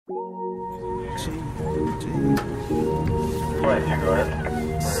Go ahead, you go ahead.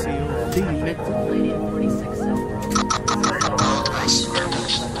 COD, nigga. Lady at 46 South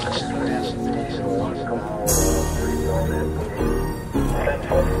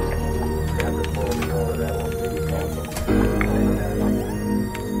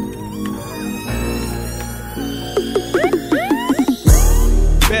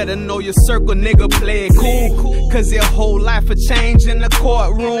Better know your circle, nigga, play it cool, cause your whole life a change in the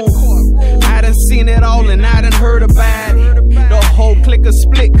courtroom. I done seen it all and I done heard about it. The whole clique a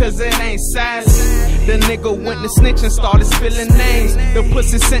split cause it ain't silent. The nigga went to snitch and started spilling names. The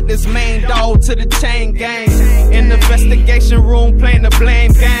pussy sent this main dog to the chain gang. In the investigation room playing the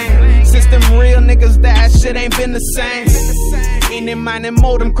blame game. Since them real niggas died, shit ain't been the same. Any minding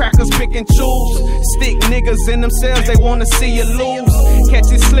more, them crackers pick and choose. Stick niggas in themselves, they wanna see you lose. Catch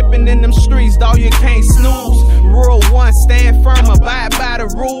you slipping in them streets, dawg, you can't snooze. Rule 1, stand firm, abide by the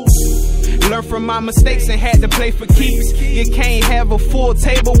rules. Learn from my mistakes and had to play for keeps. You can't have a full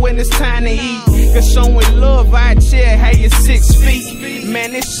table when it's time to eat. Cause showing love, I chill, how you 6 feet.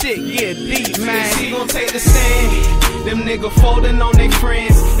 Man, this shit get deep, man. He gon' take the stand. Them niggas folding on they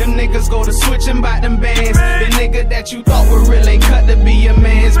friends. Them niggas go to switching by them bands. The nigga that you thought would really cut to be your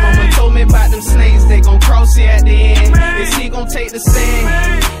mans. Mama told me about them snakes, they gon' cross you at the end. Is he gon' take the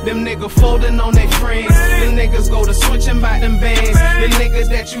stand? Them niggas folding on they friends. Them niggas go to switching by them bands. The niggas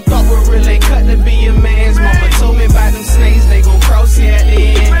that you thought would really cut to be your mans. Mama told me about them snakes, they gon' cross you at the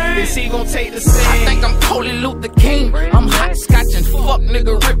end. Is he gon' take the stand? I think I'm Koly Luther King. I'm hot scotching, fuck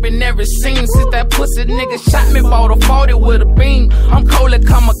nigga ripping every scene. Since that pussy nigga shot me, bought a 40 with a beam. I'm Koly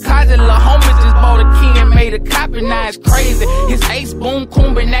kamikaze, lil' homie just bought a key and made a copy, now it's crazy. His ace boom,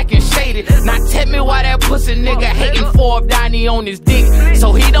 coombe, acting shady. Now tell me why that pussy nigga hating for up Donnie on his dick.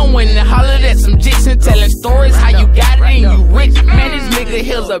 So he don't win and hollered at some jits and telling stories how you got it and you rich. Man, this nigga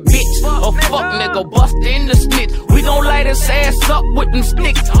here's a bitch, a fuck nigga busted in the snitch. We gon' light his ass up with them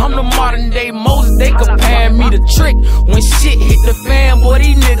sticks. I'm the modern day Moses, they comparing me to Trick. When shit hit the fan, boy,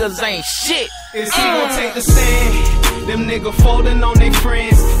 these niggas ain't shit. Is he gon' take the stand? Them niggas folding on they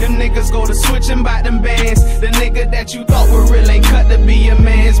friends. Them niggas go to switching by them bands. The nigga that you thought would really cut to be your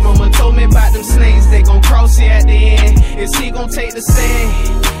mans. Mama told me about them snakes, they gon' cross you at the end. Is he gon' take the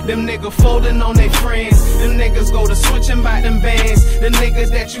stand? Them niggas folding on they friends. Them niggas go to switching by them bands. The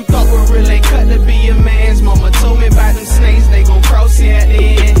niggas that you thought would really cut to be your mans. Mama told me about them snakes, they gon' cross you at the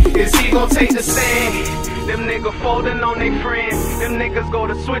end. Is he gon' take the stand? Them niggas folding on they friends. Them niggas go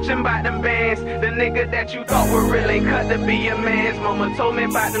to switching by them bands. The nigga that you thought would really cut to be your mans. Mama told me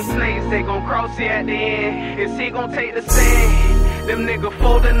about them snakes, they gon' cross you at the end. Is he gon' take the stand? Them niggas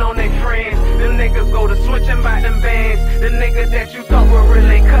folding on they friends. Them niggas go to switching by them bands. The nigga that you thought would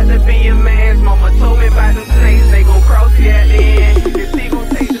really cut to be your mans. Mama told me about them snakes, they gon' cross you at the end. Is he gon'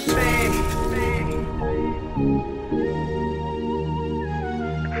 take the stand?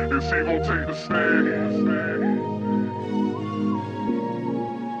 Is he gon' take the stand?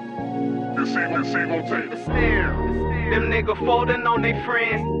 Is he gon' take the stand? Them niggas folding on they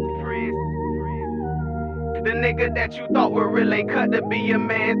friends. The nigga that you thought would really cut to be your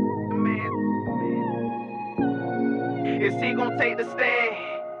man. Is he gon' take the stand?